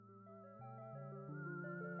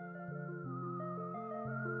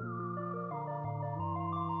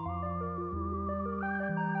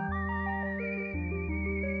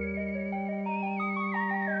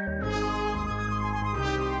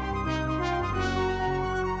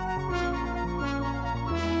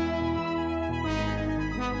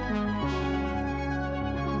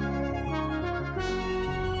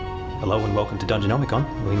Hello and welcome to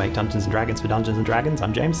Dungeonomicon. We make Dungeons and Dragons for Dungeons and Dragons.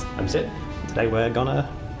 I'm James. I'm Syd. Today we're gonna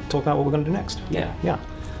talk about what we're gonna do next. Yeah.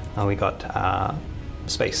 We got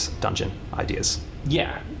space dungeon ideas.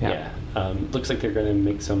 Yeah. Looks like they're going to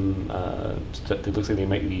make some stuff. It looks like they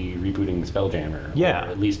might be rebooting Spelljammer. Yeah. Or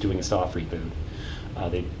at least doing a soft reboot.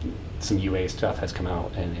 Some UA stuff has come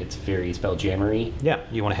out, and it's very Spelljammer-y. Yeah.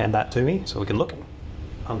 You want to hand that to me so we can look?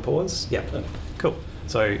 Unpause. Yeah. Cool.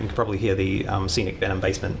 So you can probably hear the scenic Venom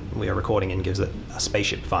basement we are recording in gives it a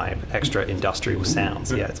spaceship vibe, extra industrial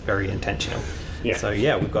sounds. Yeah, it's very intentional. Yeah. So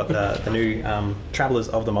yeah, we've got the new Travelers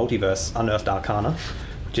of the Multiverse Unearthed Arcana,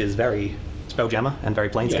 which is very Spelljammer and very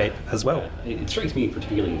Planescape as well. It strikes me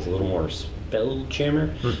particularly as a little more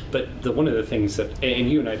Spelljammer, but one of the things that,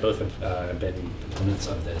 and you and I both have been proponents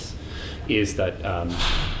of this, is that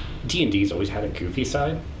D&D's always had a goofy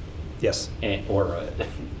side. Yes.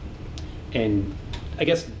 And I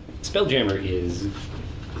guess Spelljammer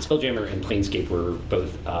and Planescape were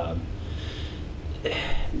both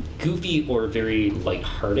goofy or very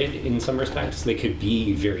lighthearted in some respects. They could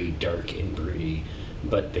be very dark and broody,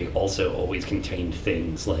 but they also always contained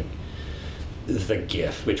things like the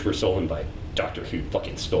GIF, which were stolen by Doctor Who.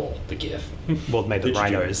 Fucking stole the GIF. Well, made the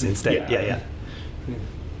rhinos instead. Yeah.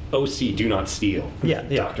 OC, do not steal. Yeah.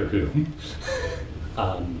 Doctor Who.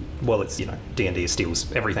 Well, it's, D&D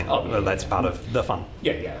steals everything. That's part of the fun.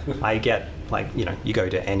 Yeah. I get, you go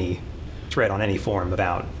to any thread on any forum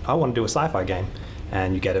about, I want to do a sci-fi game,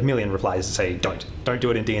 and you get a million replies that say, don't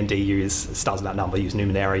do it in D&D, use Stars Without Number, use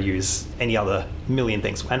Numenera, use any other million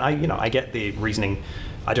things. And I get the reasoning.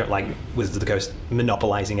 I don't like Wizards of the Coast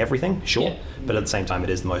monopolizing everything, sure, yeah. But at the same time,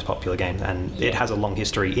 it is the most popular game, and it has a long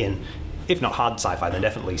history in, if not hard sci-fi, then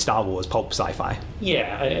definitely Star Wars pulp sci-fi.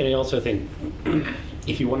 Yeah, I also think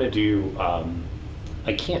if you want to do,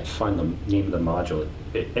 I can't find the name of the module.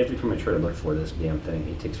 Every time I try to look for this damn thing,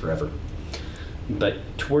 it takes forever. But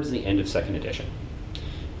towards the end of 2nd edition,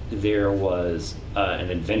 there was an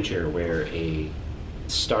adventure where a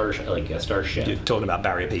starship. You're talking about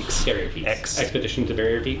Barrier Peaks. Barrier Peaks. Expedition to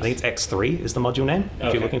Barrier Peaks. I think it's X3 is the module name,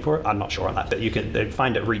 if you're looking for it. I'm not sure on that, but you can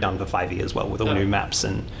find it redone for 5e as well, with all new maps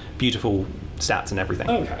and beautiful stats and everything.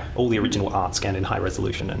 Okay. All the original art scanned in high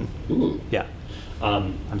resolution. And ooh. Yeah.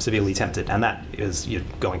 I'm severely tempted, and that is, you're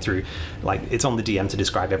going through, it's on the DM to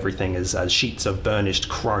describe everything as sheets of burnished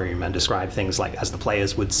chrome, and describe things as the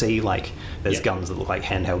players would see, there's guns that look like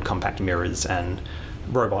handheld compact mirrors, and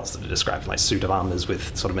robots that are described like suit of armors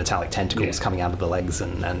with sort of metallic tentacles coming out of the legs,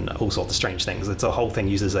 and all sorts of strange things. It's a whole thing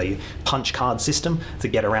uses a punch card system to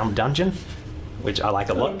get around the dungeon, which I like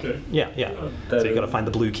a lot. Okay. Yeah. So you've got to find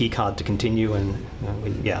the blue key card to continue, and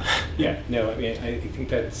Yeah, no, I mean, I think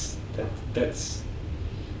that's,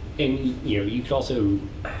 and you can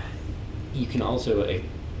also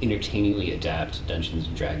entertainingly adapt Dungeons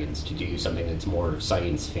and Dragons to do something that's more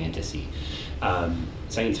science fantasy.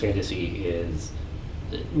 Science fantasy is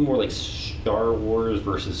more like Star Wars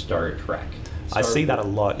versus Star Trek. I see that a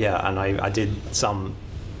lot, yeah, and I did a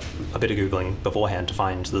bit of Googling beforehand to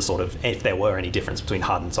find the sort of, if there were any difference between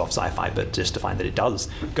hard and soft sci-fi, but just to find that it does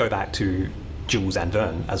go back to Jules and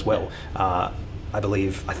Verne as well. I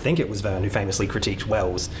think it was Verne who famously critiqued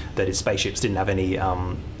Wells that his spaceships didn't have any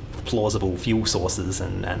plausible fuel sources,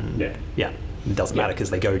 and it doesn't matter because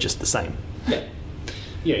they go just the same.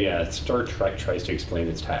 Yeah. Star Trek tries to explain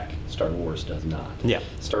its tech. Star Wars does not. Yeah.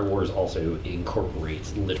 Star Wars also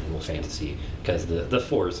incorporates literal fantasy because the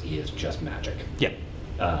Force is just magic. Yeah.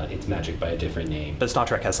 It's magic by a different name. But Star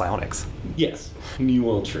Trek has psionics. Yes.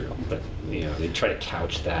 Well, true. But they try to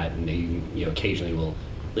couch that, and they occasionally will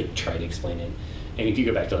try to explain it. And if you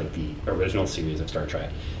go back to the original series of Star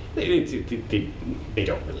Trek, they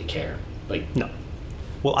don't really care. No.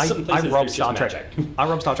 Well, I rob Star Trek. I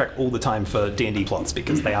rob Star Trek all the time for D&D plots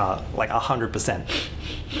because they are 100%.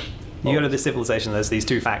 You go to this civilization, there's these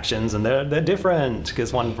two factions, and they're different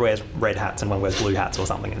because one wears red hats and one wears blue hats or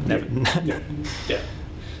something.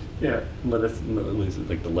 Yeah. Let us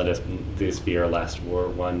this be our last war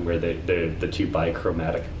one where the two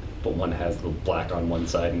bichromatic, but one has the black on one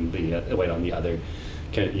side and the white on the other.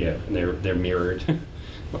 And they're mirrored.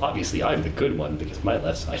 Well, obviously, I'm the good one because my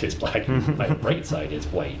left side is black and my right side is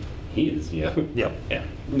white. He is, Yep. Yeah.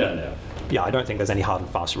 No. Yeah, I don't think there's any hard and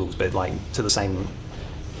fast rules, but to the same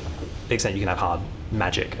extent, you can have hard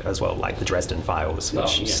magic as well, like the Dresden Files,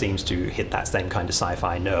 which seems to hit that same kind of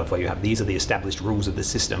sci-fi nerve where you have these are the established rules of the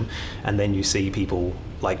system, and then you see people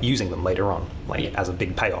using them later on, as a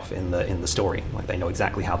big payoff in the story. They know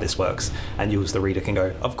exactly how this works, and you as the reader can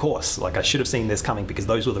go, of course, I should have seen this coming because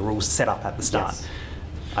those were the rules set up at the start. Yes.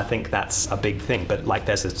 I think that's a big thing, but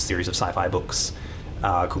there's a series of sci-fi books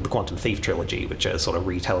called the Quantum Thief trilogy, which are sort of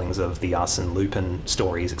retellings of the Arsène Lupin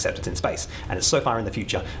stories, except it's in space. And it's so far in the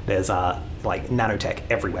future, there's like nanotech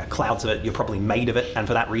everywhere, clouds of it, you're probably made of it, and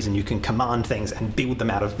for that reason you can command things and build them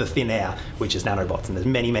out of the thin air, which is nanobots, and there's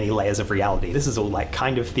many, many layers of reality. This is all like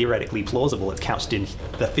kind of theoretically plausible, it's couched in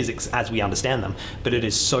the physics as we understand them, but it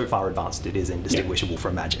is so far advanced, it is indistinguishable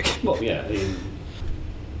from magic. Well, yeah,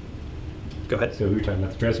 Go ahead. So we were talking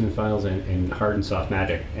about the Dresden Files and hard and soft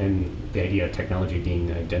magic, and the idea of technology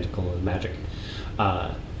being identical to magic.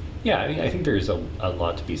 Yeah, I mean, I think there's a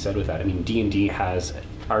lot to be said with that. I mean, D&D has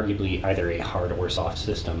arguably either a hard or soft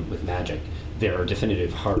system with magic. There are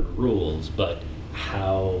definitive hard rules, but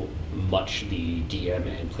how much the DM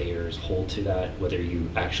and players hold to that, whether you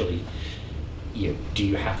actually, do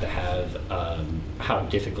you have to have, how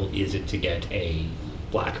difficult is it to get a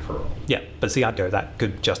Black Pearl? Yeah, but see, I'd go, that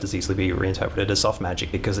could just as easily be reinterpreted as soft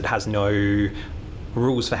magic because it has no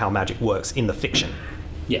rules for how magic works in the fiction.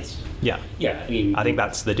 Yes. Yeah. Yeah, I mean, I think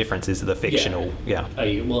that's the difference, is the fictional. Yeah.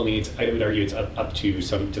 I would argue it's up to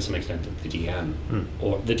some extent the DM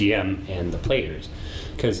or the DM and the players,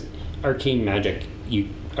 because arcane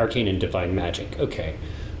and divine magic. Okay,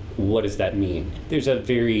 what does that mean? There's a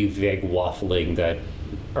very vague waffling that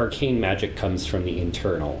arcane magic comes from the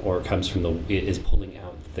internal, or comes from is pulling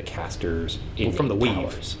out the casters from the weave.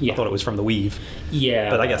 Powers. Yeah. I thought it was from the weave. Yeah.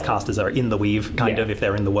 But I guess casters are in the weave, kind of, if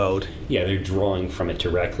they're in the world. Yeah, they're drawing from it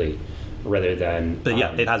directly, rather than.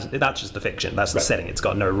 But that's just the fiction. That's the setting. It's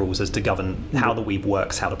got no rules as to govern how the weave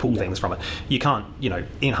works, how to pull things from it. You can't,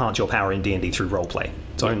 enhance your power in D&D through roleplay.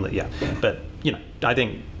 It's only But I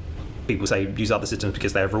think people say use other systems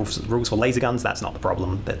because they have rules for laser guns. That's not the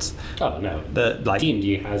problem. That's no.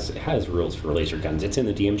 D&D has rules for laser guns. It's in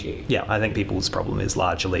the DMG. Yeah, I think people's problem is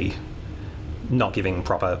largely not giving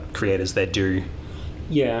proper creators their due.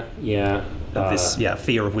 Yeah. This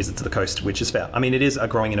fear of Wizards of the Coast, which is fair. I mean, it is a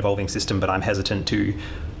growing and evolving system, but I'm hesitant to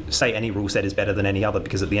say any rule set is better than any other,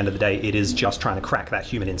 because at the end of the day, it is just trying to crack that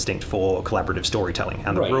human instinct for collaborative storytelling,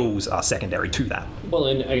 and the rules are secondary to that. Well,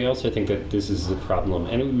 and I also think that this is the problem,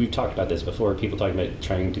 and we've talked about this before, people talking about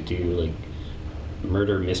trying to do, like,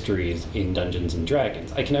 murder mysteries in Dungeons and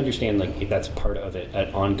Dragons. I can understand, like, if that's part of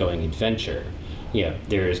an ongoing adventure. Yeah,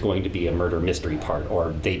 there is going to be a murder mystery part,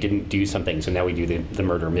 or they didn't do something, so now we do the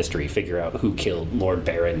murder mystery, figure out who killed Lord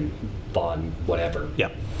Baron Von whatever. Yeah.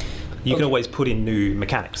 You can always put in new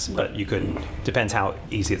mechanics, but you could, depends how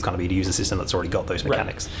easy it's going to be to use a system that's already got those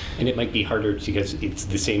mechanics. Right. And it might be harder because it's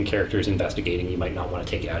the same characters investigating. You might not want to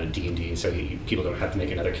take it out of D&D, so people don't have to make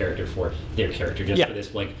another character for their character just for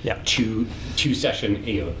this two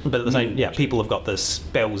session. But at the same, people have got the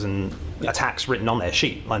spells and attacks written on their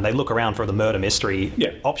sheet, and they look around for the murder mystery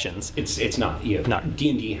options. It's not. No.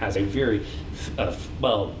 D&D has a very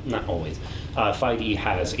not always. 5e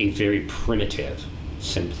has a very primitive,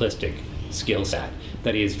 simplistic skill set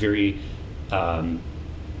that is very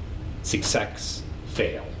success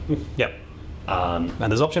fail. Yep. And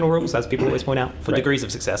there's optional rules, as people always point out, for degrees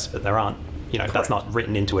of success, but there aren't. That's not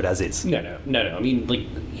written into it as is. No. I mean, like,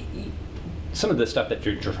 some of the stuff that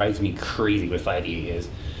drives me crazy with 5e is,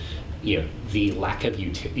 the lack of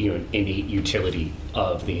innate utility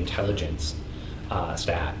of the intelligence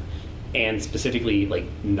stat, and specifically like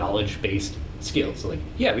knowledge-based skills. So, like,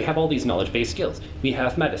 we have all these knowledge-based skills. We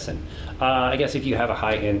have medicine. I guess if you have a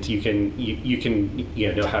high end, you can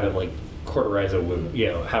know how to, like, cauterize a wound.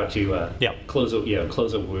 How to close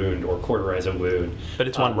a wound or cauterize a wound. But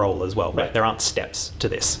it's one roll as well. Right. There aren't steps to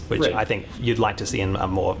this, which I think you'd like to see in a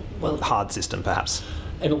more hard system, perhaps.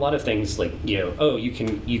 And a lot of things, like, you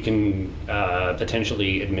can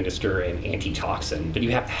potentially administer an antitoxin, but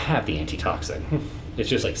you have to have the antitoxin. It's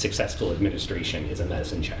just like successful administration is a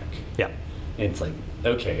medicine check. Yeah. And it's like,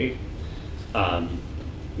 okay, and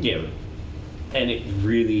it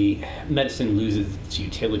really, medicine loses its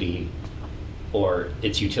utility, or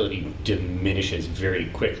its utility diminishes very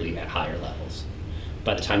quickly at higher levels.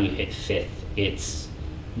 By the time you hit 5th, it's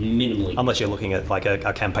minimally. Unless you're looking at like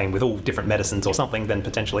a campaign with all different medicines or something, then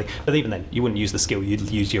potentially. But even then, you wouldn't use the skill, you'd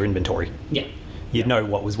use your inventory. Yeah. You'd know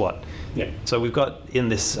what was what. Yeah. So we've got in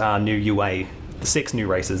this new UA, the 6 new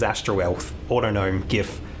races: Astroelf, Autognome,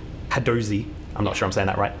 Gif, Hadozi, I'm not sure I'm saying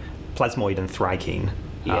that right, Plasmoid, and Thrykeen.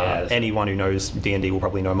 Anyone who knows D&D will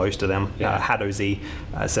probably know most of them. Hadozi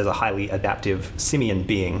says a highly adaptive simian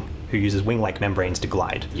being who uses wing-like membranes to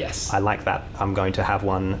glide. Yes. I like that. I'm going to have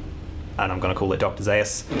one, and I'm going to call it Dr.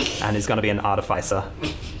 Zaius, and he's going to be an artificer.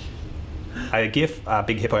 A Gif,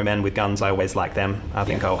 big hippo men with guns, I always like them. I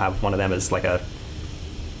think I'll have one of them as like a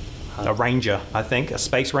ranger, I think, a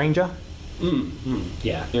space ranger.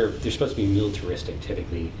 Yeah, they're supposed to be militaristic,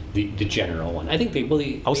 typically, the general one. I think they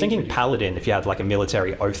really... I was thinking paladin, if you had like a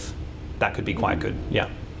military oath, that could be quite good. Yeah.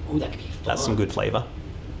 Oh, that could be fun. That's some good flavour.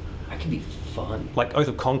 That could be fun. Like Oath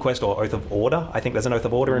of Conquest or Oath of Order. I think there's an Oath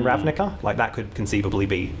of Order in Ravnica. Like that could conceivably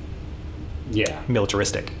be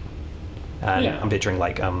militaristic. And I'm picturing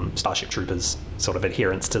like Starship Troopers sort of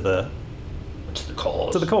adherence to the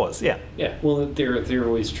cause. To the cause, yeah. Yeah, well, they're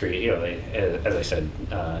always treated, you know, as I said,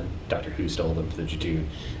 Doctor Who stole them for the Jadoon,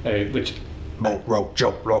 which...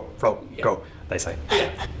 Go, they say.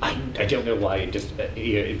 Yeah, I don't know why,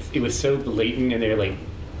 it was so blatant, and they're like,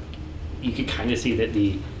 you could kind of see that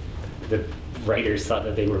the writers thought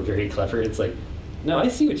that they were very clever. It's like, no, I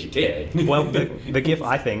see what you did. Well, the GIF,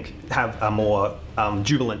 I think, have a more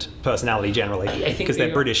jubilant personality generally, because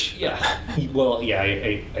they're British. Yeah. Well, yeah,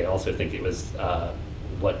 I also think it was,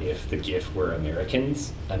 what if the GIF were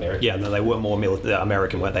Americans? Yeah, no, they were more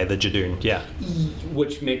American, weren't they? The Jadoon, yeah.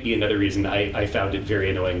 Which may be another reason I found it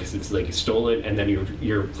very annoying, because it's like stolen, and then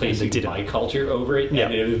you're placing my culture over it,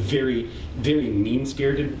 and in a very, very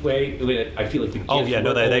mean-spirited way. I feel like the GIF... Oh, yeah,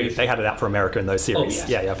 no, they had it out for America in those series. Oh,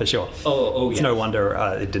 yeah, for sure. Oh, It's no wonder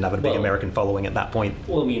it didn't have a big American following at that point.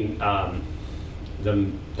 Well, I mean,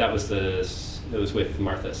 that was with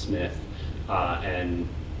Martha Smith, and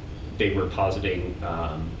they were positing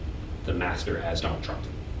the Master as Donald Trump.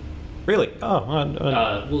 Really? Oh,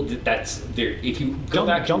 well, that's there. If you go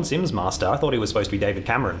back, John Sims' Master. I thought he was supposed to be David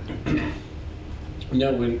Cameron.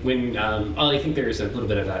 No, when I think there's a little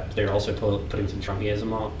bit of that. They're also putting some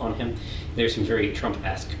Trumpism on him. There's some very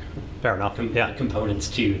Trump-esque, fair enough, components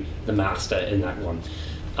to the Master in that one.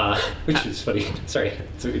 Which is funny. Sorry,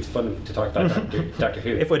 it's fun to talk about Doctor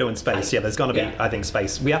Who. If we're doing space, there's going to be, I think,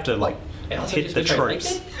 space. We have to hit the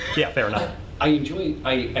tropes. Yeah, fair enough.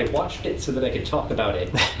 I watched it so that I could talk about it.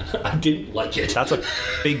 I didn't like it. That's a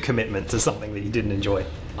big commitment to something that you didn't enjoy.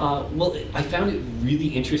 Well, I found it really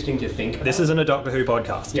interesting to think about. This isn't a Doctor Who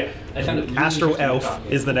podcast. Yeah, I found it really Astral Elf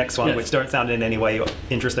is the next one, which don't sound in any way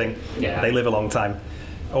interesting. Yeah. They live a long time.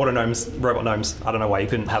 Auto gnomes, robot gnomes. I don't know why you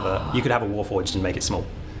couldn't have you could have a Warforged and make it small.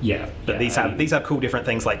 Yeah, but these have cool different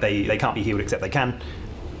things, like they can't be healed except they can,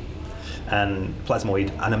 and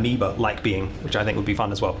plasmoid, an amoeba-like being, which I think would be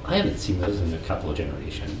fun as well. I haven't seen those in a couple of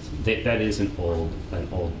generations. That is an old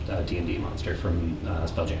D&D monster from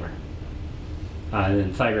Spelljammer. And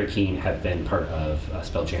then Thyrokeen have been part of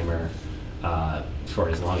Spelljammer for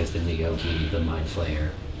as long as the Nyogi, the Mind Flayer,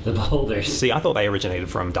 the Beholders. See, I thought they originated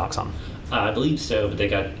from Dark Sun. I believe so, but they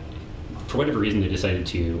got, for whatever reason, they decided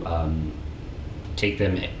to take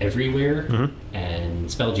them everywhere, and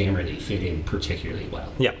Spelljammer, they fit in particularly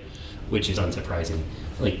well. Yeah. Which is unsurprising.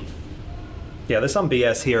 There's some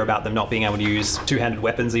BS here about them not being able to use two-handed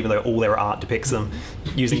weapons, even though all their art depicts them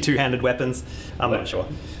using two-handed weapons. I'm not sure.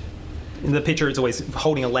 In the picture, it's always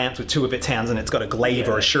holding a lance with two of its hands, and it's got a glaive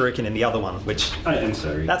or a shuriken in the other one, which... I'm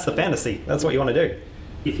sorry. That's the fantasy. That's what you want to do.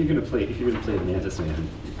 If you're going to play a Mantis Man...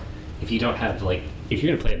 If you're going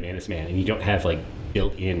to play a Mantis Man and you don't have,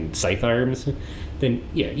 built-in scythe arms, then,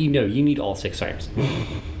 you need all 6 arms.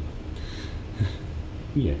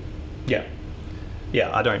 Yeah.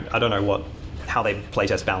 I don't know how they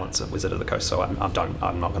playtest balance at Wizard of the Coast, so I'm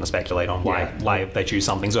not going to speculate on why they choose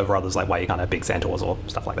some things over others, like why you can't have big centaurs or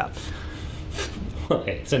stuff like that.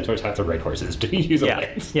 Okay, centaurs have to ride horses to use a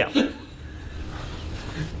lance. Yeah.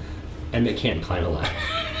 And they can climb a ladder.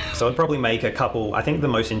 So I'd probably make a couple. I think the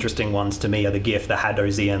most interesting ones to me are the GIF, the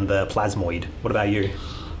Hadozi, and the Plasmoid. What about you?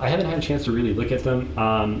 I haven't had a chance to really look at them,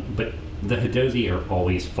 but the Hadozi are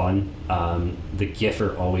always fun. The GIF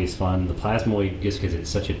are always fun. The Plasmoid, just because it's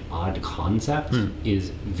such an odd concept, is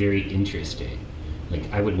very interesting.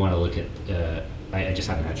 I would want to look at... I just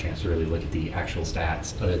haven't had a chance to really look at the actual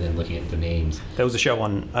stats, other than looking at the names. There was a show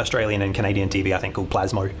on Australian and Canadian TV, I think, called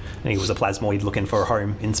Plasmo, and he was a Plasmoid looking for a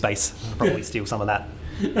home in space. I'll probably steal some of that.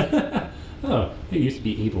 Oh, it used to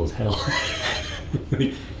be evil as hell.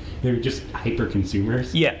 They're just hyper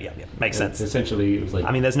consumers. Yeah. Makes sense. Essentially, it was like...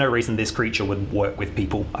 I mean, there's no reason this creature would work with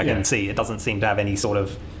people. I can see. It doesn't seem to have any sort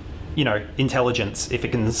of, intelligence. If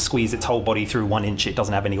it can squeeze its whole body through 1 inch, it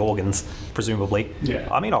doesn't have any organs, presumably. Yeah.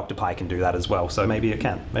 I mean, octopi can do that as well, so maybe it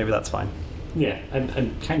can. Maybe that's fine. Yeah,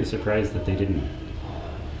 I'm kind of surprised that they didn't...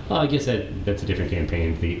 Well, I guess that's a different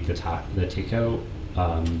campaign. The Tico,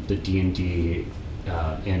 the D&D...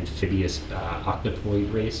 amphibious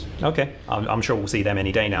octopoid race. Okay, I'm sure we'll see them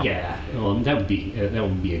any day now. Yeah, well, that would be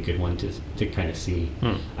a good one to kind of see.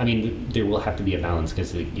 I mean, there will have to be a balance,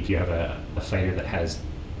 because if you have a fighter that has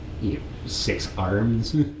 6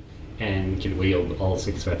 arms and can wield all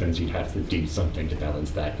 6 weapons, you'd have to do something to balance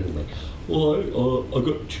that. Because like, well, I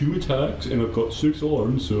got 2 attacks and I've got 6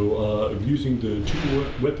 arms, so I'm using the 2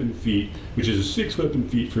 weapon feat, which is a 6 weapon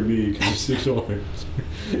feat for me because it's 6 arms.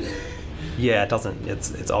 Yeah, it doesn't.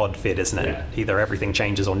 It's odd fit, isn't it? Yeah. Either everything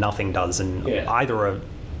changes or nothing does, and either are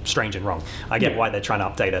strange and wrong. I get why they're trying to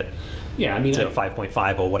update it. Yeah, I mean, to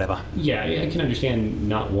 5.5 or whatever. Yeah, I can understand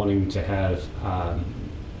not wanting to have, not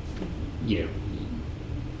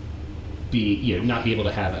be able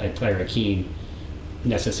to have a player Akeem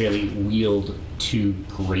necessarily wield 2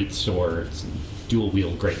 great swords, dual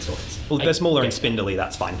wield great swords. Well, if they're smaller and spindly,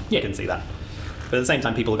 that's fine. Yeah. You can see that. But at the same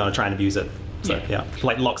time, people are going to try and abuse it. So,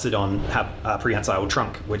 like Loxodon have a prehensile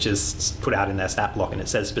trunk, which is put out in their stat block, and it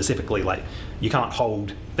says specifically, like, you can't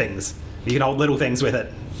hold things. You can hold little things with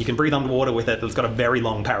it. You can breathe underwater with it. It's got a very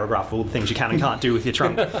long paragraph of all the things you can and can't do with your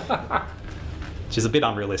trunk. Which is a bit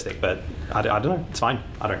unrealistic, but I don't know. It's fine.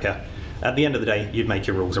 I don't care. At the end of the day, you'd make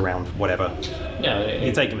your rules around whatever. No,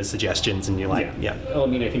 you take them as suggestions, and you're like, yeah. Well, I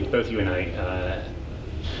mean, I think both you and I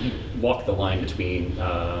walk the line between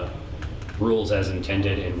rules as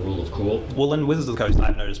intended and rule of cool. Well, in Wizards of the Coast,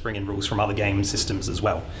 I've noticed bring in rules from other game systems as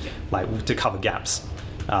well, like to cover gaps.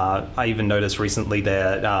 I even noticed recently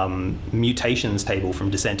their mutations table from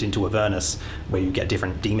Descent into Avernus, where you get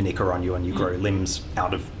different demon ichor on you and you grow limbs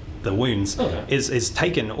out of the wounds, is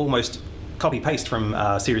taken almost copy-paste from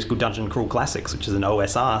a series called Dungeon Crawl Classics, which is an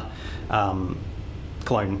OSR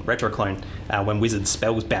retro clone. When wizards'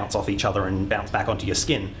 spells bounce off each other and bounce back onto your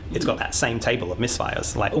skin, it's got that same table of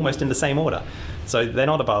misfires, like almost in the same order. So they're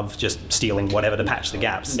not above just stealing whatever to patch the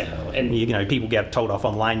gaps. No, and people get told off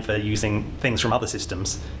online for using things from other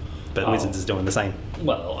systems, but Wizards is doing the same.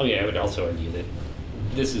 Well, I mean, I would also argue that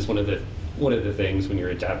this is one of the things when you're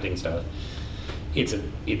adapting stuff. It's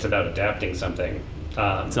about adapting something.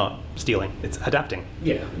 It's not stealing; it's adapting.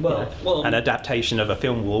 Yeah. Well, an adaptation of a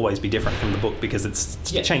film will always be different from the book because it's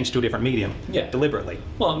changed to a different medium. Deliberately.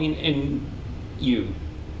 Well, I mean, and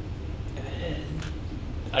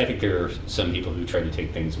I think there are some people who try to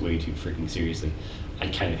take things way too freaking seriously. I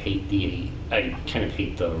kind of hate the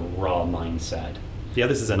raw mindset. Yeah,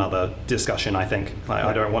 this is another discussion. I think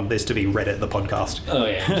I don't want this to be Reddit the podcast. Oh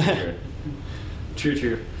yeah,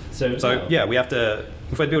 true. So yeah, we have to.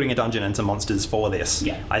 If we're building a dungeon and some monsters for this,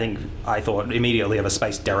 I thought immediately of a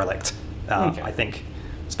space derelict. I think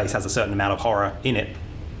space has a certain amount of horror in it.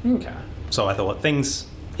 Okay. So I thought things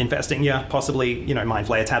infesting, possibly, Mind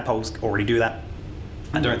Flayer tadpoles already do that.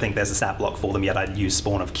 I don't think there's a stat block for them yet. I'd use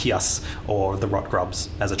Spawn of Kios or the Rot Grubs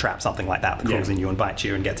as a trap, something like that crawls in you and bites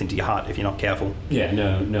you and gets into your heart if you're not careful. Yeah,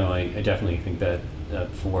 no, I definitely think that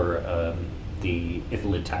for the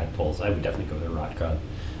Ithalid tadpoles, I would definitely go with a Rot Grub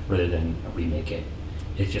rather than remake it.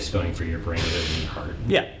 It's just going for your brain rather than your heart.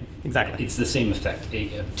 Yeah, exactly. It's the same effect,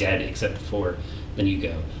 dead, except for then you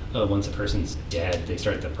go, once a person's dead, they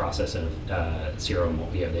start the process of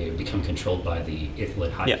they become controlled by the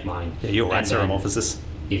Ithalid hive mind. Yeah, you're right, seromorphosis.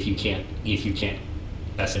 If you can't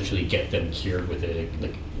essentially get them cured with a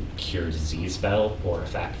cure disease spell or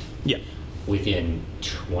effect, within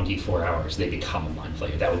 24 hours they become a Mind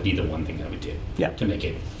Flayer. That would be the one thing I would do to make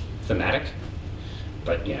it thematic.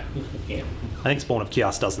 But I think Spawn of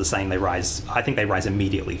Kios does the same. They rise. I think they rise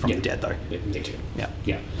immediately from the dead, though. They do.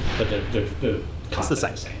 Yeah. But the it's the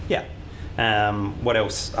same. Yeah. What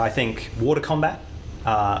else? I think water combat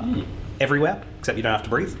everywhere, except you don't have to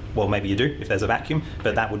breathe. Well, maybe you do if there's a vacuum,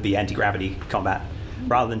 but that would be anti-gravity combat.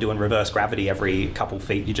 Rather than doing reverse gravity every couple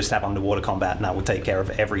feet, you just have underwater combat, and that would take care of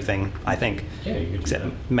everything, I think. Yeah, you could except do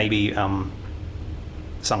that. Maybe some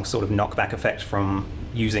sort of knockback effect from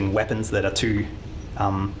using weapons that are too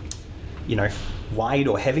wide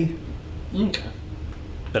or heavy. Okay.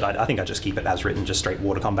 But I think I just keep it as written, just straight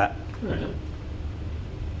water combat. All right.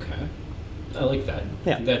 Okay. I like that.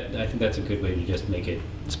 Yeah. I think that's a good way to just make it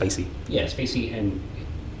spacey. Yeah, spacey, and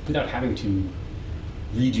without having to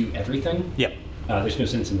redo everything. Yep. There's no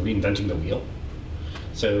sense in reinventing the wheel.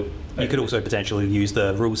 So you could also potentially use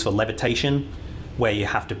the rules for levitation, where you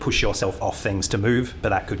have to push yourself off things to move, but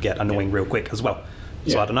that could get annoying real quick as well.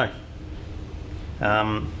 So I don't know.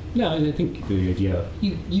 No, I think the idea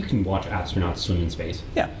you can watch astronauts swim in space.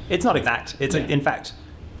 Yeah, it's not exact. It's in fact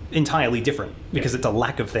entirely different because it's a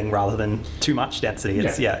lack of thing rather than too much density.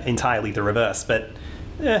 It's entirely the reverse, but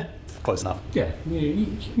close enough. Yeah,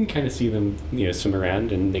 you can kind of see them swim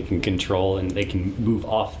around and they can control and they can move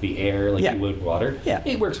off the air like you would water. Yeah,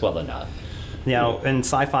 it works well enough. Now in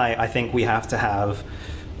sci-fi, I think we have to have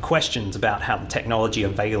questions about how the technology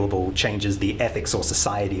available changes the ethics or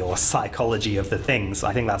society or psychology of the things.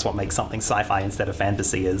 I think that's what makes something sci-fi instead of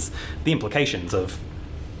fantasy, is the implications of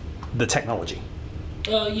the technology.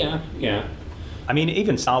 Yeah. I mean,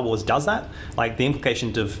 even Star Wars does that. Like, the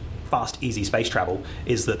implication of fast, easy space travel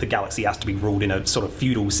is that the galaxy has to be ruled in a sort of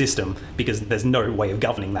feudal system because there's no way of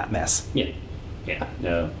governing that mess. Yeah.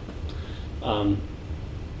 No.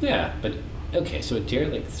 Yeah, but okay. So a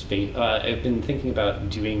derelict space. I've been thinking about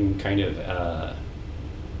doing kind of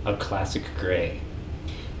a classic gray,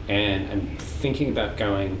 and I'm thinking about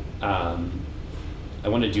going. I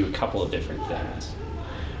want to do a couple of different things.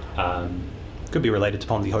 Could be related to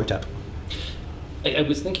Ponzi Hotep. I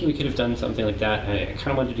was thinking we could have done something like that, and I kind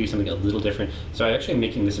of wanted to do something a little different. So I'm actually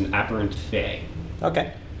making this an aberrant fae.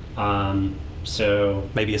 Okay. So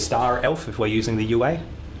maybe a star elf if we're using the UA?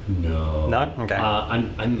 No. No? Okay.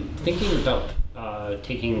 I'm thinking about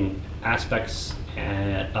taking aspects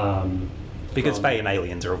because fae and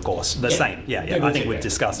aliens are, of course, the same. Yeah. I think we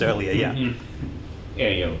discussed earlier, yeah. Mm-hmm.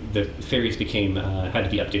 Yeah, the fairies became had to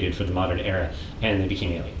be updated for the modern era, and they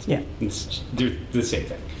became aliens. Yeah. They're the same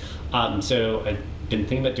thing. So I've been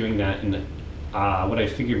thinking about doing that, and what I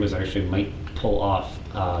figured was I actually might pull off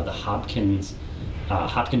the Hopkinsville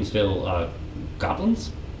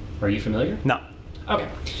goblins. Are you familiar? No. Okay.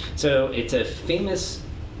 So it's a famous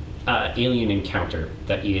alien encounter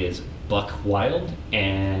that is buck wild,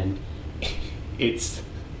 and it's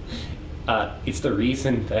the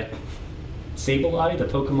reason that Sableye, the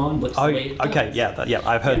Pokemon, looks the way it does. Okay, yeah.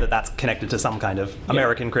 I've heard that that's connected to some kind of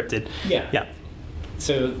American cryptid. Yeah.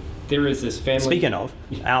 So there is this family... Speaking of,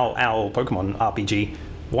 our Pokemon RPG,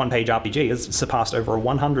 one-page RPG, has surpassed over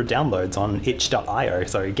 100 downloads on itch.io,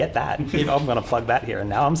 so get that. I'm going to plug that here, and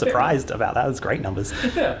now I'm surprised about that. It's great numbers.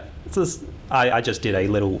 Yeah. I just did a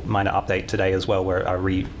little minor update today as well, where I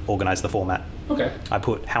reorganized the format. Okay. I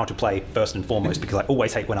put how to play first and foremost, because I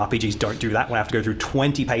always hate when RPGs don't do that, when I have to go through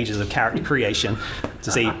 20 pages of character creation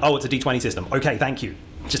to see, it's a D20 system. Okay, thank you.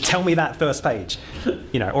 Just tell me that first page,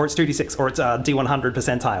 or it's 2d6, or it's a D100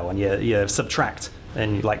 percentile, and you subtract,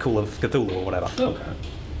 and you like Call of Cthulhu or whatever. Okay.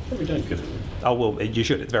 Have we done Cthulhu? Oh, well, you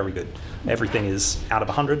should. It's very good. Everything is out of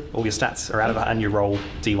 100. All your stats are out of 100, and you roll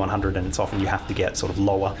D100, and it's often you have to get sort of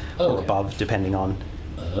lower or above, depending on...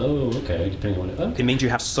 Oh, okay. Depending on it. Okay. It means you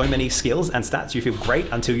have so many skills and stats, you feel great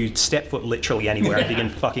until you step foot literally anywhere and begin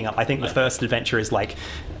fucking up. I think the first adventure is like,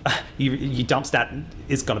 you dump stat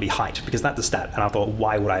is going to be height, because that's a stat. And I thought,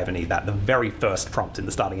 why would I ever need that? The very first prompt in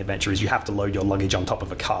the starting adventure is you have to load your luggage on top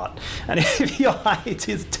of a cart. And if your height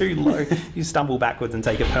is too low, you stumble backwards and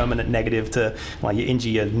take a permanent negative to, you injure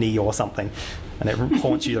your knee or something. And it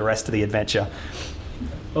haunts you the rest of the adventure.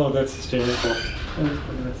 Oh, that's hysterical.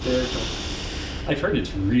 That's hysterical. I've heard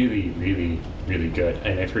it's really, really, really good,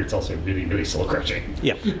 and I've heard it's also really, really soul-crushing.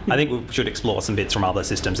 Yeah, I think we should explore some bits from other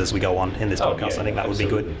systems as we go on in this podcast. I think that would be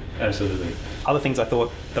good. Absolutely. Other things I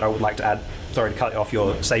thought that I would like to add, sorry to cut off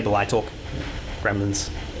your Sableye talk, Gremlins.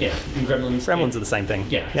 Yeah, Gremlins. Gremlins are the same thing.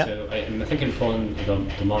 Yeah. So I'm thinking pulling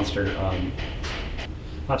the monster,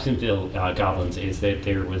 Hopkinsville goblins, is that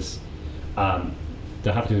there was,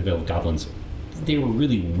 the Hopkinsville goblins, they were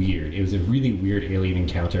really weird. It was a really weird alien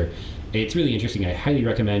encounter. It's really interesting. I highly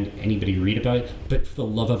recommend anybody read about it, but for the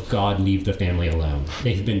love of God, leave the family alone.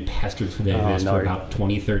 They've been pestered for this for about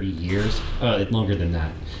 20, 30 years. Longer than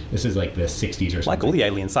that. This is like the 60s or something. Like all the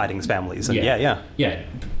alien sightings families. And yeah.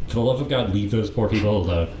 For the love of God, leave those poor people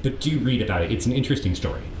alone. But do read about it. It's an interesting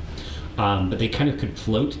story. But they kind of could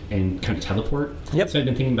float and kind of teleport. Yep. So I've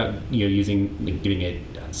been thinking about giving it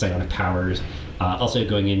psionic powers. Also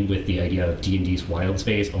going in with the idea of D&D's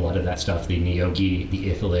Wildspace, a lot of that stuff, the Neogi, the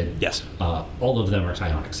Ithilid, yes, all of them are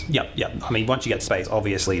psionics. Yep. I mean, once you get space,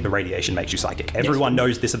 obviously the radiation makes you psychic. Everyone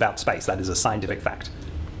knows this about space. That is a scientific fact.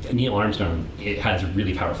 Neil Armstrong, it has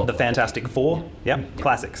really powerful... The Fantastic Four,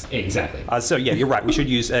 classics. Exactly. So you're right. We should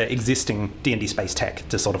use existing D&D space tech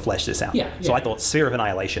to sort of flesh this out. So I thought Sphere of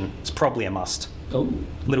Annihilation is probably a must. Oh.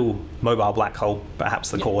 Little mobile black hole,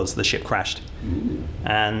 perhaps the cause the ship crashed. Ooh.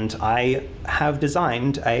 And I have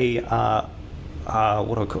designed a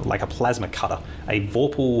what do I call it? Like a plasma cutter, a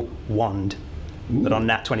Vorpal wand that on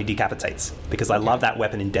Nat 20 decapitates, because I love that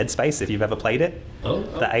weapon in Dead Space, if you've ever played it.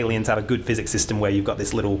 The aliens have a good physics system where you've got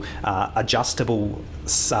this little adjustable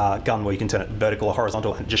gun where you can turn it vertical or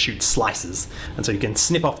horizontal and just shoot slices. And so you can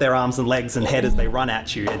snip off their arms and legs and head as they run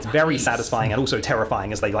at you. It's very satisfying and also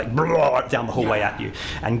terrifying as they down the hallway at you.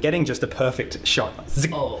 And getting just a perfect shot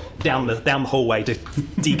down the hallway to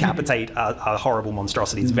decapitate a horrible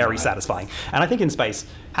monstrosity is very satisfying. And I think in space,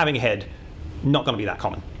 having a head, not going to be that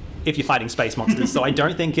common if you're fighting space monsters. So I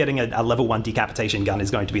don't think getting a level 1 decapitation gun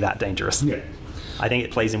is going to be that dangerous. Yeah. I think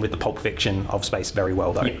it plays in with the Pulp Fiction of space very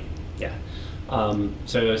well, though. Yeah.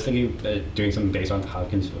 So I was thinking doing something based on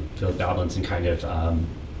Hopkinsville goblins and kind of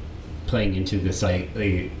playing into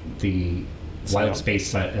the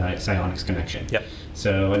Wildspace psionics connection. Yep.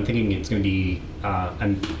 So I'm thinking it's going to be,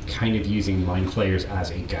 I'm kind of using mind flayers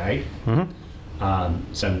as a guide.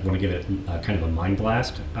 So I'm going to give it kind of a mind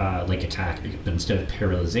blast, like attack, but instead of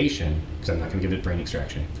paralyzation, because I'm not going to give it brain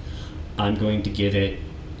extraction, I'm going to give it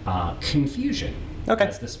confusion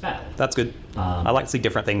as the spell. That's good. I like to see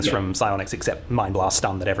different things from psionics, except mind blast,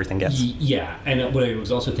 stun that everything gets. Yeah, and what I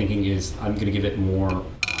was also thinking is I'm going to give it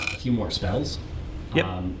a few more spells. Yep.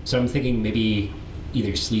 So I'm thinking maybe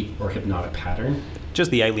either sleep or hypnotic pattern. Just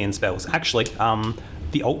the alien spells. Actually,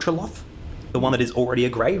 the Ultraloth, the one that is already a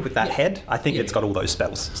grey with that head, I think it's got all those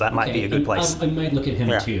spells, so that might be a good place. I might look at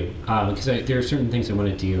him too, because there are certain things I want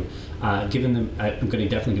to do. Given them, I'm going to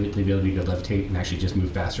definitely give it the ability to levitate and actually just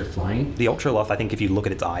move faster flying. The Ultraloth, I think if you look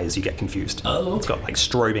at its eyes, you get confused. Oh, okay. It's got like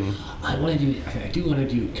strobing. I do want to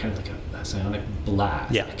do kind of like a psionic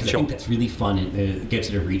blast. Yeah, because I think that's really fun. It gives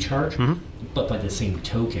it a recharge, but by the same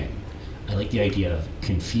token, I like the idea of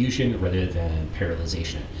confusion rather than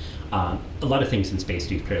paralyzation. A lot of things in space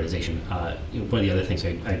do paralyzation. One of the other things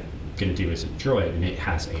I'm going to do is a droid, and it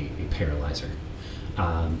has a paralyzer,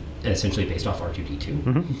 essentially based off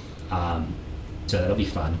R2-D2. So that'll be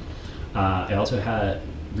fun. I also had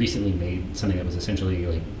recently made something that was essentially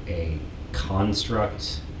like a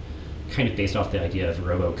construct, kind of based off the idea of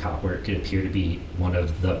RoboCop, where it could appear to be one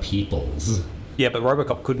of the peoples. Yeah, but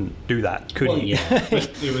RoboCop couldn't do that, could he? Yeah,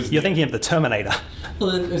 it was. You're thinking of the Terminator.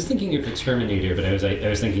 Well, I was thinking of the Terminator, but I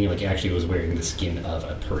was thinking like actually was wearing the skin of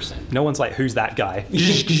a person. No one's like, who's that guy?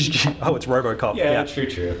 Oh, it's RoboCop. Yeah,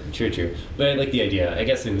 true. But I like the idea. I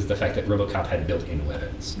guess it was the fact that RoboCop had built-in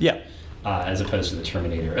weapons. Yeah. As opposed to the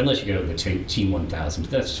Terminator, unless you go to the Team 1000,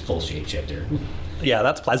 but that's full shapeshifter. Yeah,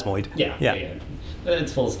 that's plasmoid. Yeah.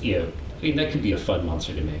 It's full. I mean, that could be a fun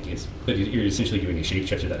monster to make. But you're essentially doing a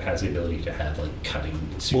shapeshifter that has the ability to have like cutting.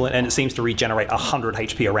 Well, and it seems to regenerate 100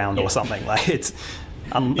 HP a round or something. Like it's.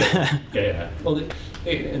 Yeah. Well,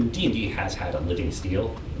 and D&D has had a living steel,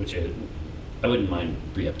 which I wouldn't mind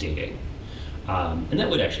re-updating. And that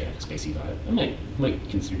would actually have a spacey vibe. I might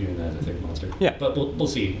consider doing that as a third monster. Yeah. But we'll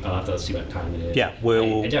see. I'll have to see what time it is. Yeah,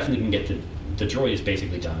 I definitely can get the droid is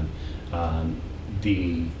basically done.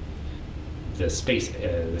 The space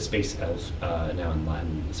elf now in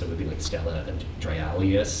Latin, so it would be like Stella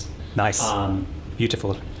Drialius. Nice.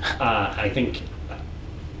 Beautiful. I think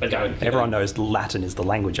everyone knows Latin is the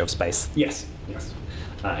language of space. Yes.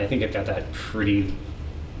 I think I've got that pretty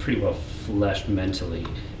well fleshed mentally.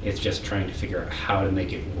 It's just trying to figure out how to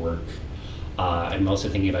make it work. I'm also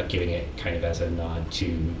thinking about giving it kind of as a nod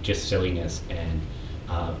to just silliness and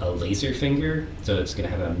a laser finger. So it's going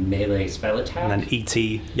to have a melee spell attack. And then ET.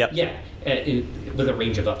 Yep. Yeah. With a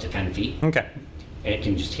range of up to 10 feet. Okay. And it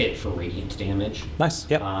can just hit for radiant damage. Nice.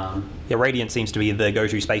 Yep. Radiant seems to be the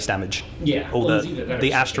go-to space damage. Yeah. All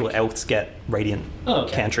the astral elves get radiant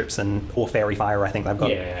cantrips or fairy fire. I think they've got.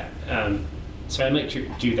 Yeah. So I might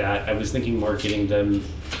do that. I was thinking more getting them.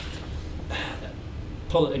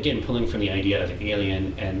 Pulling from the idea of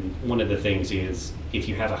alien, and one of the things is if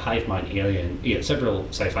you have a hive mind alien, several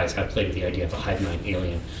sci-fis have played with the idea of a hive mind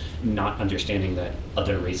alien, not understanding that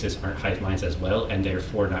other races aren't hive minds as well, and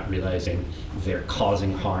therefore not realizing they're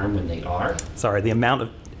causing harm when they are. Sorry, the amount of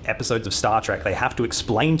episodes of Star Trek they have to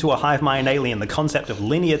explain to a hive mind alien the concept of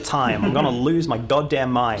linear time. I'm gonna lose my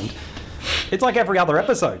goddamn mind. It's like every other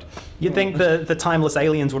episode. You'd think the timeless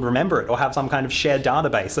aliens would remember it or have some kind of shared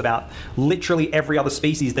database about literally every other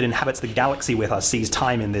species that inhabits the galaxy with us sees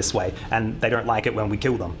time in this way, and they don't like it when we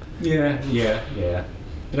kill them. Yeah.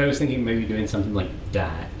 But I was thinking maybe doing something like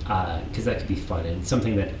that, because that could be fun, and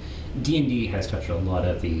something that D&D has touched on a lot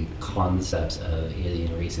of the concepts of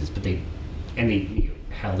alien races, but they've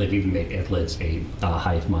even made Ithlids a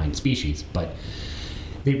hive mind species, but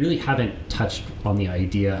they really haven't touched on the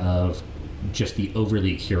idea of just the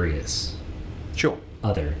overly curious. Sure.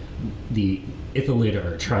 Other. The Ithilid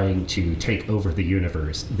are trying to take over the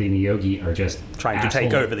universe. The Neogi are just trying to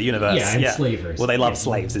take over the universe. Yeah, and slavers. Well, they love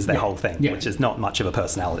slaves is their whole thing, which is not much of a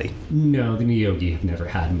personality. No, the Neogi have never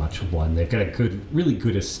had much of one. They've got a really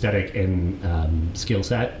good aesthetic and skill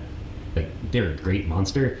set. Like, they're a great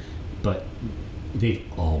monster, but they've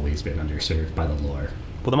always been underserved by the lore.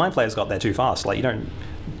 Well, the Mind Flayers got there too fast. Like, you don't...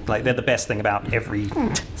 Like, they're the best thing about every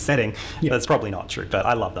setting. That's probably not true, but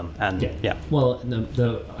I love them. And yeah. Well,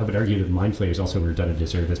 I would argue that the Mind Flayers also were done a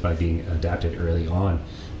disservice by being adapted early on,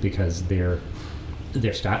 because their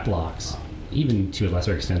stat blocks, even to a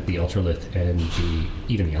lesser extent the Ultralith and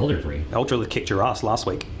even the Elder Brain. Ultralith kicked your ass last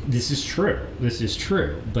week. This is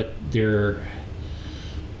true, but their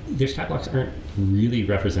stat blocks aren't really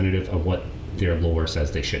representative of what their lore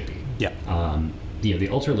says they should be. Yeah. The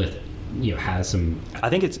Ultralith has some. I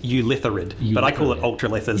think it's Ulitharid, but I call it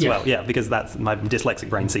Ultralith as well. Yeah, because that's my dyslexic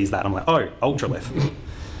brain sees that. I'm like, oh, Ultralith.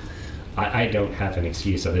 I don't have an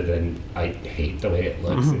excuse other than I hate the way it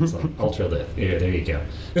looks. It's like Ultralith. Yeah, there you go.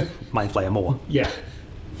 Mind Flayer more. Yeah.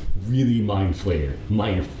 Really mind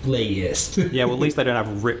flayist. Yeah, well, at least they don't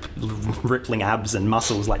have rippling abs and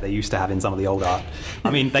muscles like they used to have in some of the old art.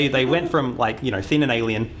 I mean, they went from thin and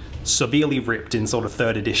alien, severely ripped in sort of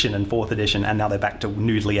 3rd edition and 4th edition, and now they're back to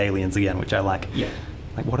noodly aliens again, which I like. Yeah.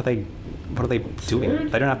 Like, what are they doing?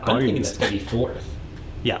 Third? They don't have bones. I'm thinking that's maybe 4th.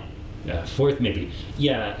 Yeah. 4th maybe.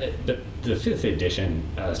 Yeah, but the 5th edition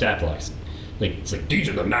stat blocks, it's like these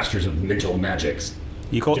are the masters of mental magics.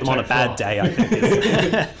 You caught them on a bad day, I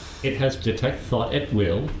think. It has detect thought at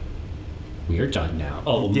will. We are done now.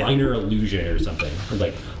 Oh, minor illusion or something. Or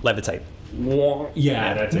levitate.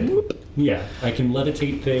 Yeah, that's it. Yeah, I can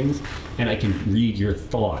levitate things, and I can read your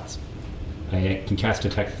thoughts. I can cast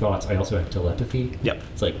detect thoughts. I also have telepathy. Yep.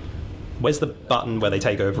 It's like, where's the button where they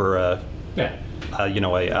take over? One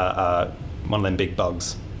of them big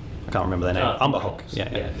bugs. I can't remember their name. Umberhawk. Yeah.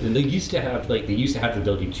 And they used to have the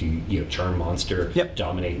ability to charm monster,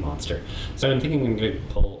 dominate monster. So I'm thinking I'm going to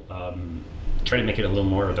pull, try to make it a little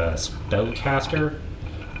more of a spellcaster.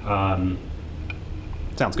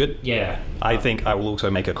 Sounds good. Yeah. I think I will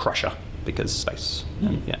also make a crusher because space.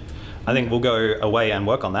 Yeah. I think we'll go away and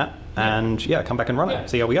work on that, and come back and run it.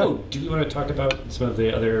 See how we go. Oh, do you want to talk about some of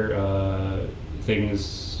the other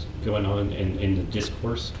things going on in the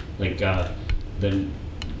discourse?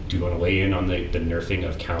 Do you want to weigh in on the nerfing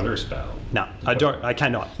of counterspell? No, I don't. I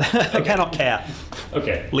cannot. I cannot care.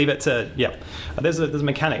 Okay. Leave it to There's a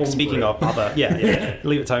mechanic. Homebrew. Speaking of other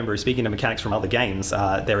leave it to homebrew. Speaking of mechanics from other games,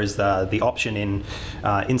 there is the option in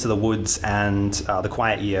Into the Woods and the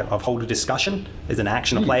Quiet Year of hold a discussion. Is an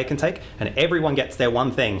action a player can take, and everyone gets their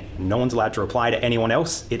one thing. No one's allowed to reply to anyone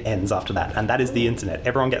else. It ends after that, and that is the internet.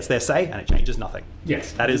 Everyone gets their say, and it changes nothing.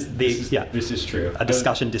 Yes, that is this is true. A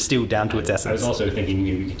discussion distilled down to its essence. I was also thinking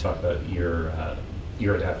maybe we could talk about your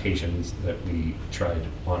adaptations that we tried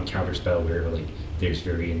on Counterspell, where there's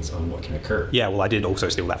variants on what can occur. Yeah, well, I did also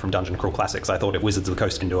steal that from Dungeon Crawl Classics. I thought if Wizards of the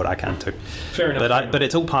Coast can do it, I can too. Fair enough. But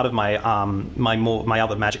it's all part of my my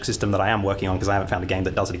other magic system that I am working on, because I haven't found a game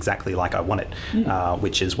that does it exactly like I want it,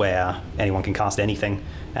 which is where anyone can cast anything,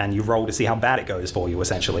 and you roll to see how bad it goes for you,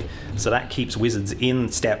 essentially. So that keeps Wizards in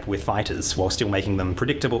step with fighters while still making them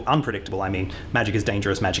unpredictable. I mean, magic is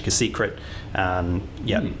dangerous, magic is secret.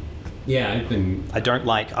 Yeah, I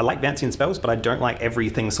like Vancian spells, but I don't like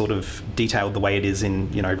everything sort of detailed the way it is in,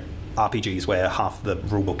 RPGs where half the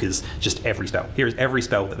rulebook is just every spell. Here is every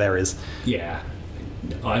spell that there is. Yeah.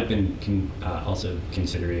 I've been also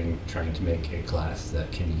considering trying to make a class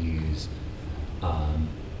that can use,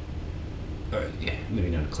 maybe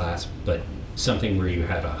not a class, but something where you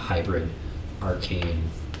have a hybrid arcane.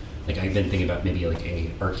 I've been thinking about maybe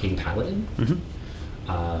a arcane paladin. Mm-hmm.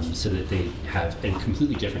 So that they have a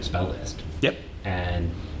completely different spell list. Yep.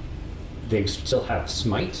 And they still have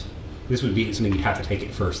Smite. This would be something you'd have to take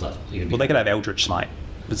at first level. Well, they could have Eldritch Smite.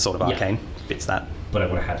 It's sort of arcane. Fits that. But I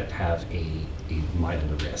want to have it have a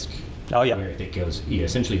milder risk. Oh, yeah. Where it goes,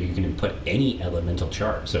 essentially you can input any elemental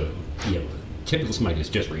charge. So, typical Smite is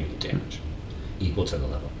just radiant damage, equal to the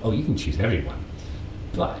level. Oh, you can choose everyone.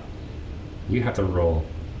 But you have to roll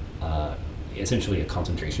essentially a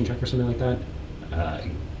concentration check or something like that.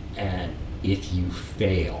 And if you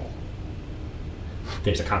fail,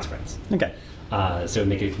 there's a consequence. Okay. So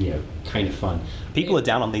make it kind of fun. People are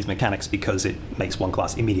down on these mechanics because it makes one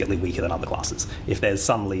class immediately weaker than other classes. If there's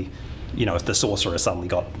suddenly, if the sorcerer suddenly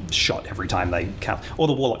got shot every time they cast, or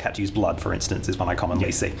the warlock had to use blood, for instance, is one I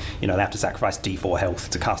commonly see. They have to sacrifice D4 health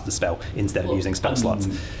to cast a spell instead of using spell slots,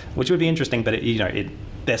 which would be interesting. But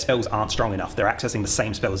their spells aren't strong enough. They're accessing the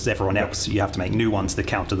same spells as everyone else. You have to make new ones to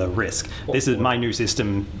counter the risk. My new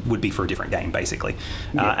system would be for a different game, basically.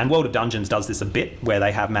 And World of Dungeons does this a bit, where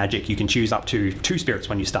they have magic. You can choose up to 2 spirits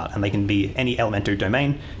when you start, and they can be any elemental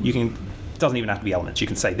domain. Doesn't even have to be elements. You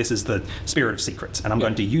can say, this is the spirit of secrets, and I'm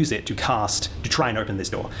going to use it to try and open this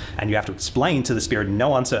door. And you have to explain to the spirit in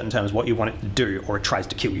no uncertain terms what you want it to do, or it tries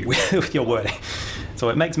to kill you with your wording. So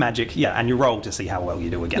it makes magic, and you roll to see how well you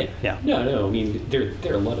do again. Yeah. No. I mean, there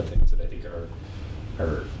are a lot of things that I think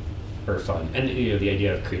are fun, and the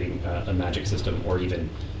idea of creating a magic system, or even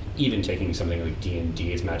taking something like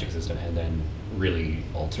D&D's magic system and then really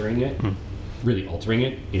altering it. Really altering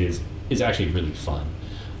it is actually really fun.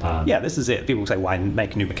 This is it. People say, why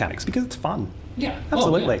make new mechanics? Because it's fun. Yeah,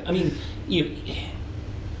 absolutely. I mean,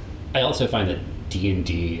 I also find that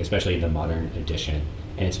D&D, especially in the modern edition,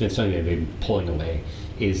 and it's been something I've been pulling away,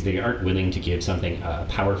 is they aren't willing to give something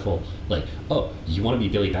powerful, like, oh, you want to be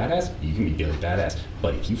Billy Badass? You can be Billy Badass,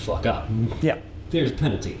 but if you fuck up, Yeah. there's a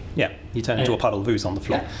penalty. Yeah. You turn into a puddle of ooze on the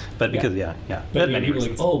floor. Yeah. But because, Yeah. yeah. But many people are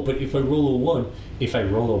like, reasons. oh, but if I roll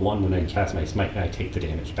a 1 when I cast my smite, I take the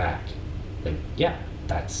damage back. Like, yeah,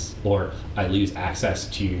 or I lose access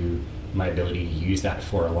to my ability to use that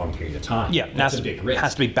for a long period of time. Yeah, that's a big risk. It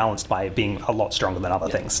has to be balanced by being a lot stronger than other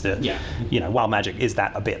things. Yeah. Wild magic is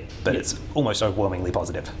that a bit, but it's almost overwhelmingly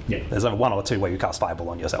positive. Yeah. There's only 1 or 2 where you cast Fireball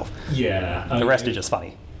on yourself. Yeah. The rest are just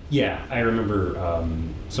funny. Yeah, I remember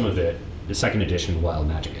some of the second edition Wild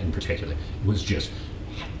Magic in particular was just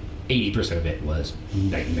 80% of it was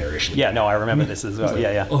nightmarishly. Yeah, no, I remember this as well. Like,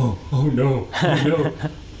 Yeah. Oh no.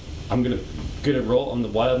 I'm gonna roll on the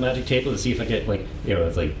Wild Magic table to see if I get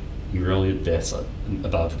it's like you roll this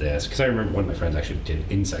above this, because I remember one of my friends actually did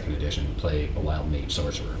in second edition play a Wild Mage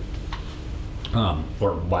Sorcerer,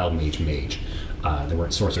 or Wild Mage. There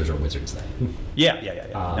weren't sorcerers or wizards then. Yeah.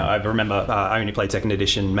 No, I remember I only played second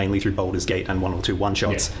edition mainly through Baldur's Gate and 1 or 2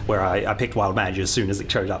 one-shots where I picked Wild Mage as soon as it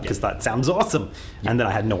showed up because that sounds awesome. And then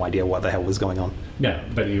I had no idea what the hell was going on. No,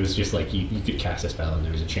 but it was just like you could cast a spell and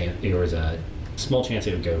there was a small chance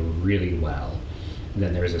it would go really well. And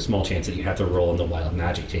then there was a small chance that you have to roll on the Wild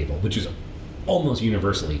Magic table, which is almost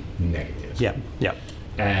universally negative. Yeah.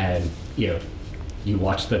 And, you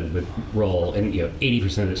watch them roll, and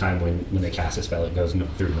 80% of the time when they cast a spell, it goes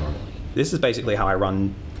through normally. This is basically how I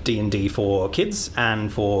run D&D for kids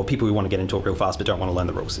and for people who want to get into it real fast but don't want to learn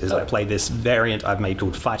the rules. I play this variant I've made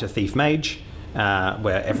called Fighter Thief Mage,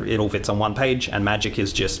 where it all fits on one page, and magic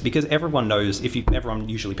is just because everyone knows. Everyone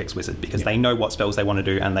usually picks wizard because they know what spells they want to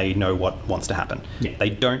do and they know what wants to happen. Yeah.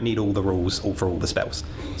 They don't need all the rules for all the spells.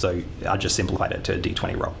 So I just simplified it to a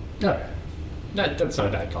D20 roll. Okay. That's not a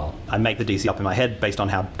bad call. I make the DC up in my head based on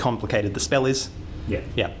how complicated the spell is.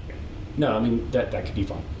 Yeah. No, I mean that could be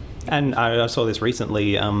fun. And I saw this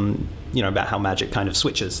recently, about how magic kind of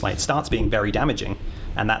switches. Like, it starts being very damaging,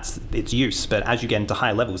 and that's its use. But as you get into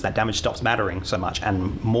higher levels, that damage stops mattering so much,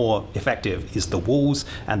 and more effective is the walls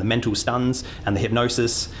and the mental stuns and the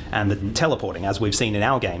hypnosis and the teleporting. As we've seen in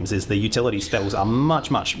our games, is the utility spells are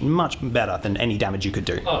much, much, much better than any damage you could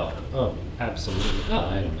do. Oh, absolutely. Oh,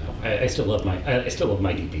 I don't know. I still love my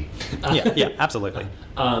DP. Yeah, absolutely.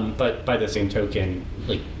 But by the same token,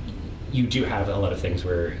 like, you do have a lot of things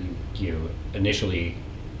where you initially,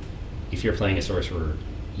 if you're playing a sorcerer,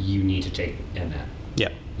 you need to take MN. Yeah.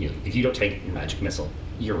 If you don't take magic missile,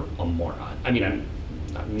 you're a moron. I mean,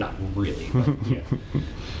 I'm not really, but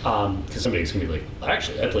because somebody's gonna be like,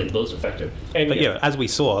 actually, I played those effective. But as we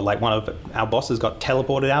saw, like, one of our bosses got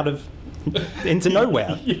teleported out of into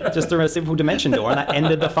nowhere just through a simple dimension door, and that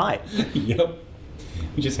ended the fight. Yep.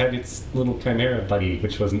 We just had its little chimera buddy,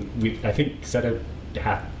 which I think set a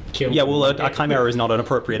half. Killed. Yeah, well, a chimera is not an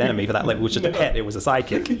appropriate enemy for that level. It was just a pet. It was a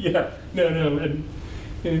sidekick. Yeah, no,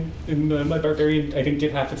 and my barbarian, I think,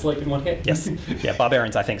 did half its life in one hit. Yes. Yeah,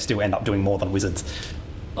 barbarians, I think, still end up doing more than wizards.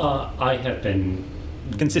 I have been...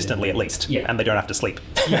 Consistently, at least. Yeah. And they don't have to sleep.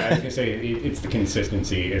 Yeah, I was going to say, it's the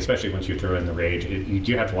consistency, especially once you throw in the rage. You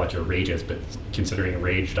do have to watch your rages, but considering a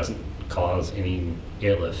rage doesn't cause any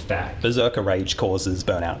ill effect. Berserker rage causes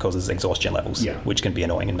burnout, causes exhaustion levels, which can be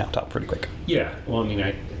annoying and mount up pretty quick. Yeah, well, I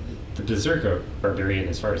mean, the Berserker Barbarian,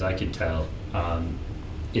 as far as I can tell,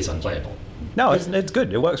 is unplayable. No, it's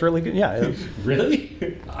good. It works really good. Yeah.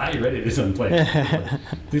 Really? I read it as unplayable.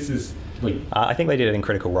 This is like... I think they did it in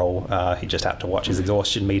Critical Role. He just had to watch his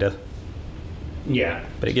exhaustion meter. Yeah.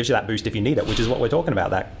 But it gives you that boost if you need it, which is what we're talking about,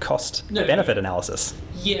 that cost-benefit analysis.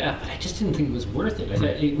 Yeah, but I just didn't think it was worth it. I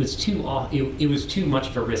thought it was it was too much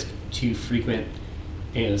of a risk, too frequent.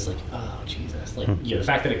 And it was like, oh, Jesus. Like, the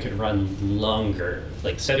fact that it could run longer.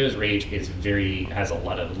 Like, Seto's Rage has a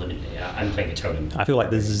lot of limit. I'm playing a totem. I feel like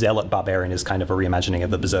the Zealot Barbarian is kind of a reimagining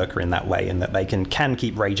of the Berserker in that way, in that they can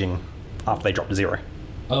keep raging after they drop to 0.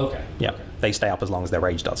 Oh, okay. Yeah, okay. They stay up as long as their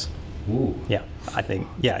rage does. Ooh. Yeah, I think,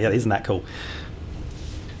 isn't that cool?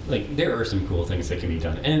 Like, there are some cool things that can be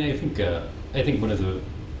done. And I think one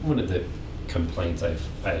of the complaints I've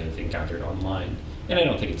encountered online, and I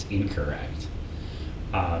don't think it's incorrect,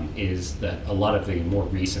 is that a lot of the more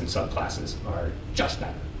recent subclasses are just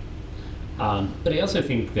better. But I also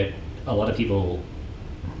think that a lot of people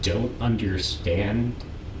don't understand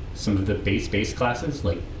some of the base classes.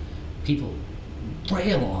 Like, people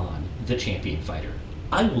rail on the champion fighter.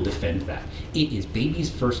 I will defend that. It is baby's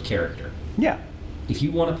first character. Yeah. If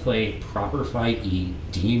you want to play proper 5e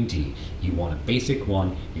D&D, you want a basic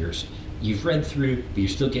one, you've read through, but you're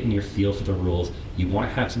still getting your feel for the rules. You want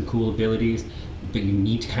to have some cool abilities, but you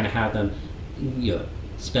need to kind of have them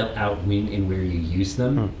spell out when and where you use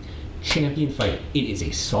them. champion fighter. It is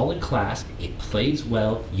a solid class. It plays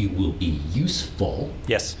well. You will be useful.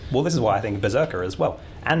 Yes. Well, this is why I think Berserker as well,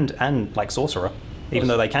 and like Sorcerer, even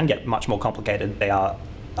though they can get much more complicated, they are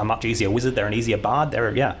a much easier wizard. They're an easier bard.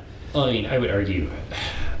 I mean, I would argue.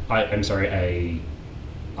 I'm sorry.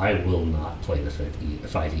 I will not play the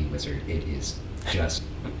 5e wizard. It is just.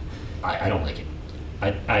 I don't like it.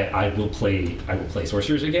 I will play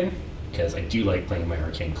sorcerers again because I do like playing my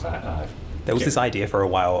arcane class. There was this idea for a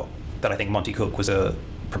while that I think Monty Cook was a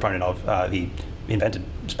proponent of. He invented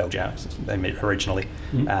Spelljammer originally,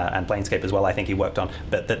 and Planescape as well. I think he worked on,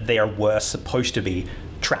 but that there were supposed to be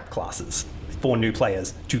trap classes for new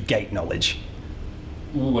players to gate knowledge.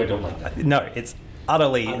 Ooh, I don't like that. No, it's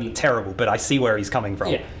utterly terrible. But I see where he's coming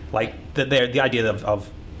from. Yeah. Like the idea of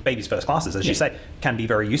baby's first classes, as you say, can be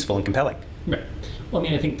very useful and compelling. Right. Well, I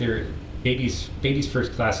mean, I think they're baby's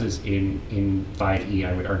first classes in 5e.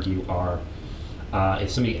 I would argue are if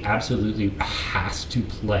somebody absolutely has to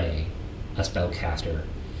play a spellcaster,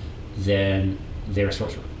 then they're a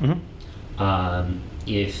sorcerer.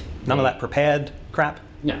 If none of that prepared crap.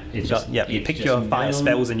 No, it's just you pick your fire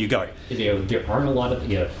spells and you go. There aren't a lot of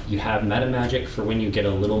you have meta magic for when you get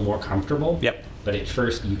a little more comfortable. Yep. But at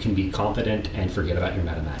first you can be confident and forget about your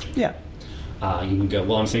meta magic. Yeah. You can go,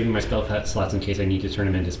 well, I'm saving my spell slots in case I need to turn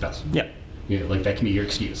them into spells. Yeah. Like that can be your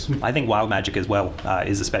excuse. I think wild magic as well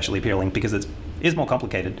is especially appealing because it is more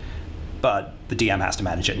complicated, but the DM has to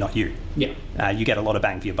manage it, not you. Yeah. You get a lot of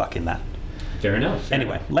bang for your buck in that. Fair enough.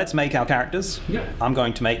 Anyway, let's make our characters. Yeah. I'm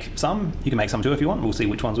going to make some. You can make some too if you want. We'll see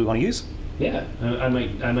which ones we want to use. Yeah, I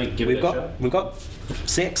might give it a shot. We've got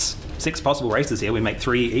six possible races here. We make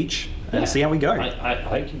 3 each and see how we go.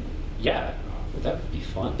 I can. Yeah, that would be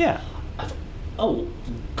fun. Yeah.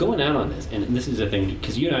 Going out on this, and this is a thing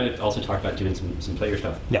because you and I also talked about doing some player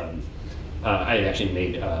stuff. Yeah. I actually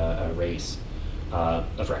made a race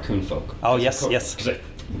of raccoon folk. Oh yes. Of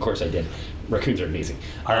course I did. Raccoons are amazing.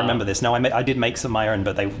 I remember this. No, I did make some of my own,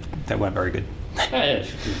 but they weren't very good.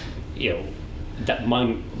 That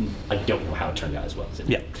mine, I don't know how it turned out as well as it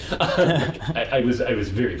did. Yeah. I was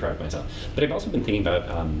very proud of myself. But I've also been thinking about,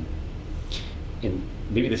 and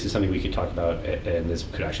maybe this is something we could talk about, and this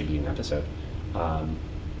could actually be an episode.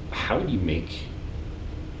 How would you make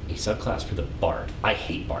a subclass for the bard? I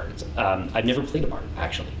hate bards. I've never played a bard,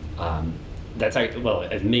 actually.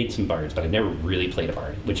 I've made some bards, but I've never really played a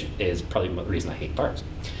bard, which is probably the reason I hate bards.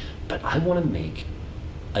 But I want to make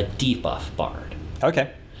a debuff bard.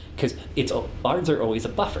 Okay. Because bards are always a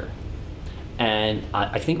buffer. And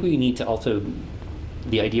I think we need to also,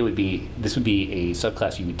 the idea would be, this would be a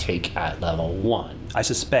subclass you would take at level 1. I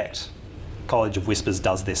suspect College of Whispers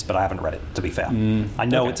does this, but I haven't read it, to be fair. I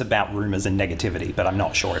know it's about rumors and negativity, but I'm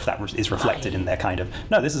not sure if that is reflected in their kind of...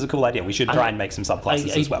 No, this is a cool idea. We should try and make some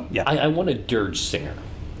subclasses as well. Yeah. I want a dirge singer.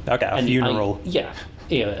 Okay, a funeral.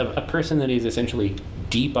 A person that is essentially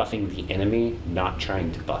debuffing the enemy, not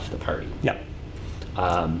trying to buff the party. Yeah.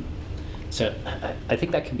 So I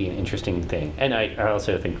think that could be an interesting thing. And I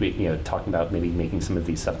also think talking about maybe making some of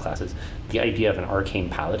these subclasses, the idea of an arcane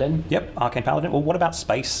paladin. Yep, arcane paladin. Well, what about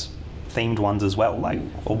space themed ones as well?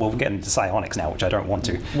 We'll get into psionics now, which I don't want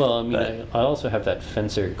to. Well, I mean, I also have that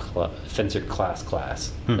fencer class.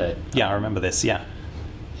 That I remember this. Yeah,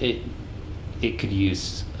 it could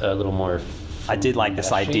use a little more. I did like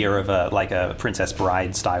this idea of a Princess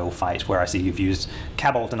Bride style fight where I see you've used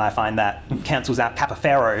Cabalt, and I find that cancels out Kappa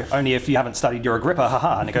Pharaoh only if you haven't studied your Agrippa,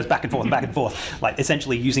 haha, and it goes back and forth and back and forth, like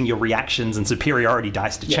essentially using your reactions and superiority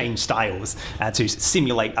dice to change styles to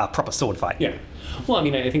simulate a proper sword fight. Yeah. Well, I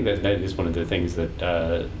mean, I think that is one of the things that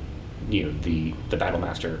the Battle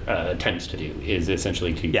Master tends to do is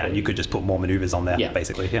essentially to you could just put more maneuvers on there,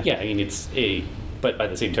 basically. Yeah. I mean, but by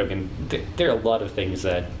the same token, there are a lot of things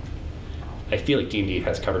that I feel like D&D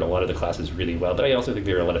has covered a lot of the classes really well, but I also think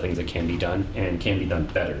there are a lot of things that can be done and can be done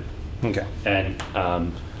better. Okay. And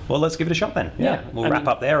well, let's give it a shot then. Yeah. We'll wrap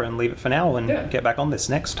up there and leave it for now and get back on this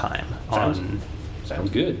next time. Sounds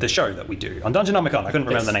good. The show that we do on Dungeonomicon. I couldn't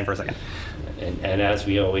remember the name for a second. And as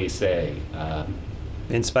we always say,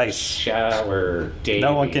 in space, shower daily.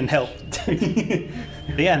 No one can help. The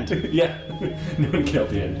end. Yeah. No one can help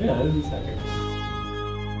the end. Yeah, that's exactly.